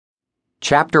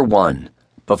Chapter 1.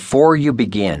 Before you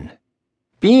begin.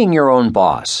 Being your own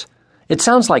boss. It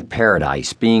sounds like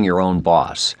paradise, being your own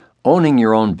boss, owning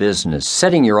your own business,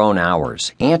 setting your own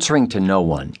hours, answering to no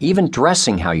one, even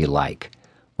dressing how you like.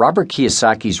 Robert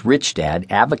Kiyosaki's Rich Dad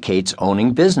advocates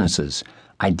owning businesses,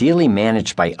 ideally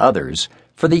managed by others,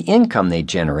 for the income they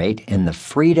generate and the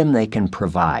freedom they can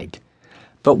provide.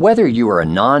 But whether you are a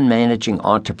non-managing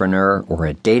entrepreneur or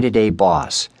a day-to-day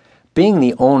boss, being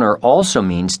the owner also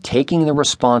means taking the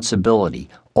responsibility,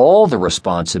 all the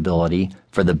responsibility,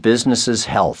 for the business's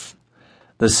health.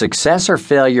 The success or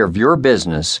failure of your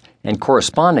business, and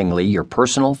correspondingly your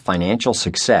personal financial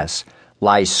success,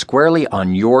 lies squarely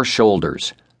on your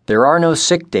shoulders. There are no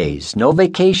sick days, no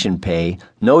vacation pay,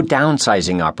 no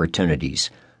downsizing opportunities.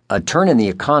 A turn in the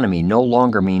economy no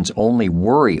longer means only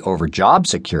worry over job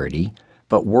security,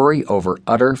 but worry over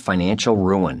utter financial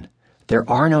ruin. There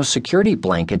are no security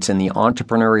blankets in the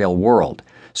entrepreneurial world,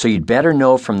 so you'd better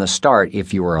know from the start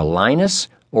if you are a Linus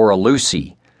or a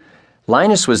Lucy.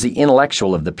 Linus was the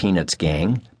intellectual of the Peanuts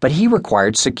gang, but he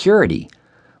required security.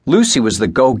 Lucy was the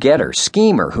go-getter,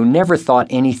 schemer who never thought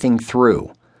anything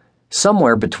through.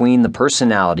 Somewhere between the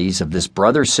personalities of this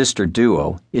brother-sister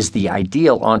duo is the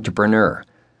ideal entrepreneur.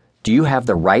 Do you have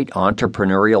the right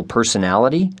entrepreneurial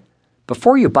personality?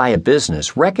 Before you buy a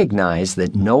business, recognize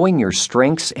that knowing your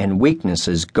strengths and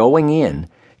weaknesses going in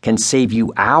can save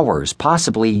you hours,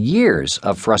 possibly years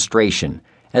of frustration,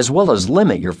 as well as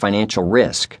limit your financial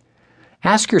risk.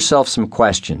 Ask yourself some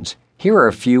questions. Here are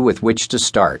a few with which to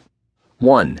start.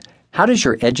 1. How does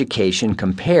your education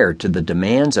compare to the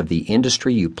demands of the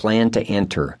industry you plan to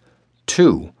enter?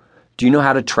 2. Do you know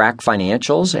how to track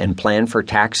financials and plan for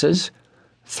taxes?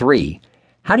 3.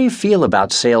 How do you feel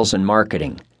about sales and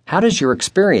marketing? How does your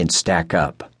experience stack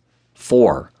up?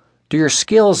 4. Do your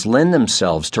skills lend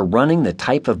themselves to running the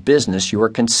type of business you are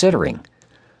considering?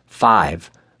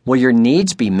 5. Will your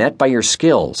needs be met by your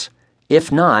skills?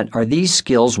 If not, are these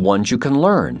skills ones you can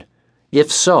learn? If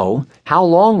so, how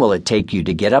long will it take you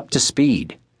to get up to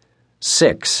speed?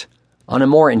 6. On a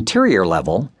more interior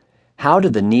level, how do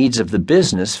the needs of the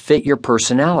business fit your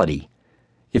personality?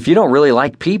 If you don't really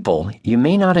like people, you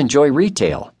may not enjoy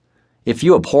retail. If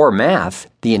you abhor math,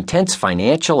 the intense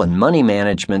financial and money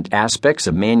management aspects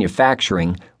of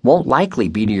manufacturing won't likely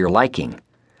be to your liking.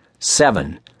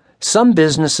 7. Some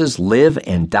businesses live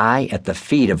and die at the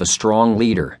feet of a strong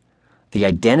leader. The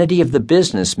identity of the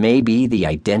business may be the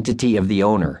identity of the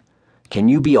owner. Can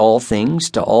you be all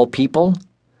things to all people?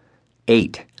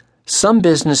 8. Some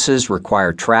businesses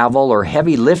require travel or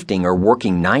heavy lifting or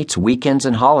working nights, weekends,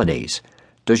 and holidays.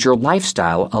 Does your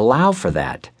lifestyle allow for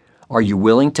that? Are you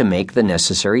willing to make the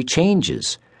necessary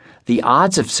changes? The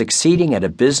odds of succeeding at a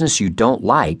business you don't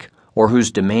like or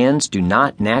whose demands do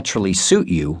not naturally suit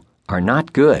you are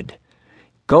not good.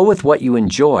 Go with what you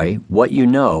enjoy, what you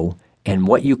know, and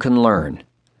what you can learn.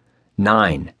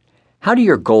 9. How do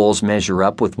your goals measure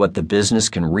up with what the business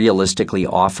can realistically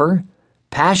offer?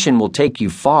 Passion will take you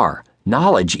far,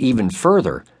 knowledge even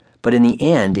further, but in the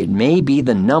end it may be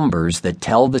the numbers that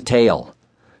tell the tale.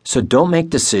 So don't make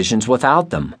decisions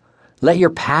without them. Let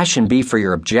your passion be for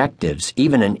your objectives,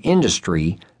 even an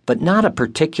industry, but not a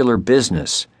particular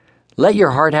business. Let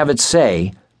your heart have its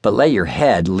say, but let your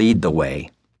head lead the way.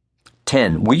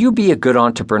 10. Will you be a good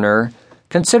entrepreneur?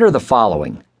 Consider the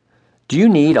following. Do you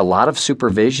need a lot of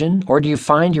supervision, or do you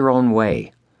find your own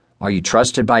way? Are you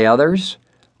trusted by others?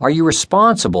 Are you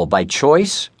responsible by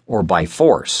choice or by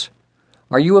force?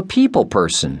 Are you a people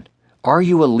person? Are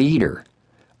you a leader?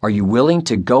 Are you willing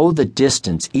to go the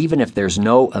distance even if there's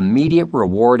no immediate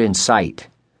reward in sight?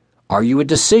 Are you a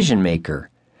decision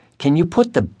maker? Can you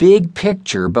put the big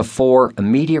picture before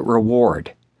immediate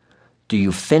reward? Do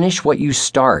you finish what you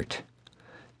start?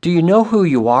 Do you know who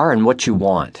you are and what you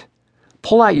want?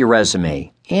 Pull out your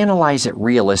resume, analyze it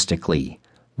realistically.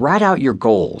 Write out your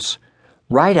goals.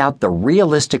 Write out the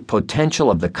realistic potential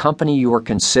of the company you are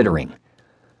considering.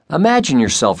 Imagine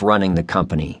yourself running the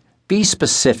company. Be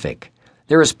specific.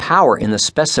 There is power in the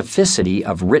specificity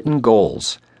of written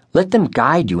goals. Let them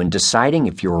guide you in deciding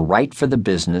if you are right for the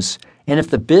business and if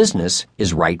the business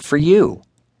is right for you.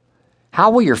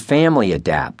 How will your family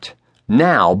adapt?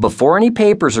 Now, before any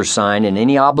papers are signed and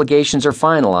any obligations are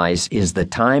finalized, is the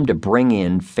time to bring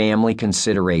in family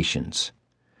considerations.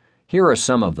 Here are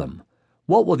some of them.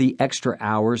 What will the extra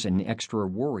hours and extra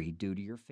worry do to your family?